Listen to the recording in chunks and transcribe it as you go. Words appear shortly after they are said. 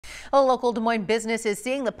A local Des Moines business is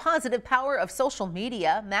seeing the positive power of social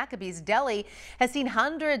media. Maccabee's Deli has seen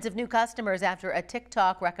hundreds of new customers after a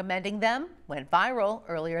TikTok recommending them went viral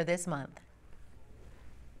earlier this month.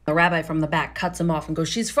 The rabbi from the back cuts him off and goes,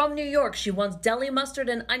 "She's from New York. She wants deli mustard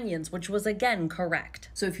and onions," which was again correct.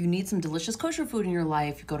 So if you need some delicious kosher food in your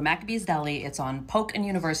life, you go to Maccabee's Deli. It's on Polk and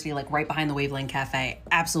University, like right behind the Waveland Cafe.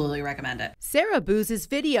 Absolutely recommend it. Sarah Booze's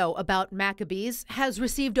video about Maccabee's has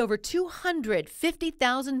received over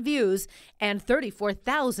 250,000 views and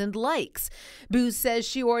 34,000 likes. Booze says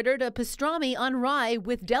she ordered a pastrami on rye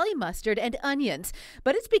with deli mustard and onions,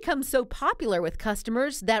 but it's become so popular with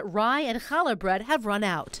customers that rye and challah bread have run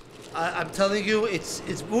out. I'm telling you, it's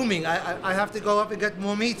booming. I have to go up and get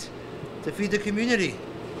more meat to feed the community.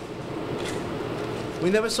 We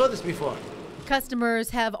never saw this before.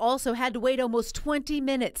 Customers have also had to wait almost 20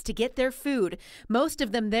 minutes to get their food. Most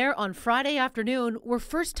of them there on Friday afternoon were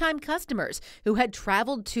first-time customers who had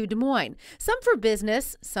traveled to Des Moines, some for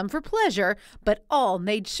business, some for pleasure, but all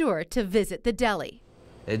made sure to visit the deli.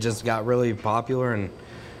 It just got really popular, and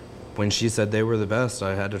when she said they were the best,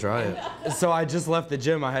 I had to try it. So I just left the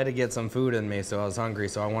gym. I had to get some food in me, so I was hungry,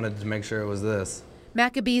 so I wanted to make sure it was this.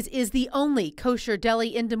 Maccabee's is the only kosher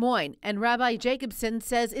deli in Des Moines, and Rabbi Jacobson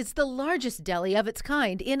says it's the largest deli of its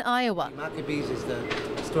kind in Iowa. Maccabee is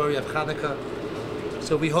the story of Hanukkah.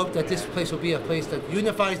 So we hope that this place will be a place that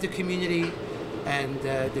unifies the community, and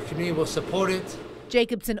the community will support it.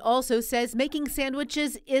 Jacobson also says making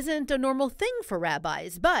sandwiches isn't a normal thing for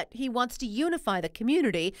rabbis, but he wants to unify the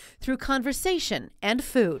community through conversation and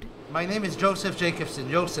food. My name is Joseph Jacobson,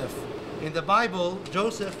 Joseph. In the Bible,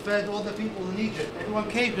 Joseph fed all the people in Egypt. Everyone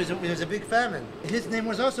came because there was a big famine. His name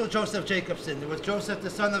was also Joseph Jacobson. It was Joseph, the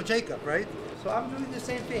son of Jacob, right? So I'm doing the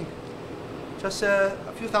same thing, just a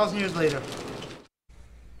few thousand years later.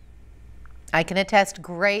 I can attest,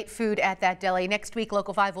 great food at that deli. Next week,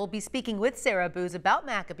 Local 5 will be speaking with Sarah Booze about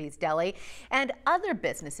Maccabee's Deli and other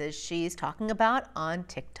businesses she's talking about on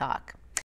TikTok.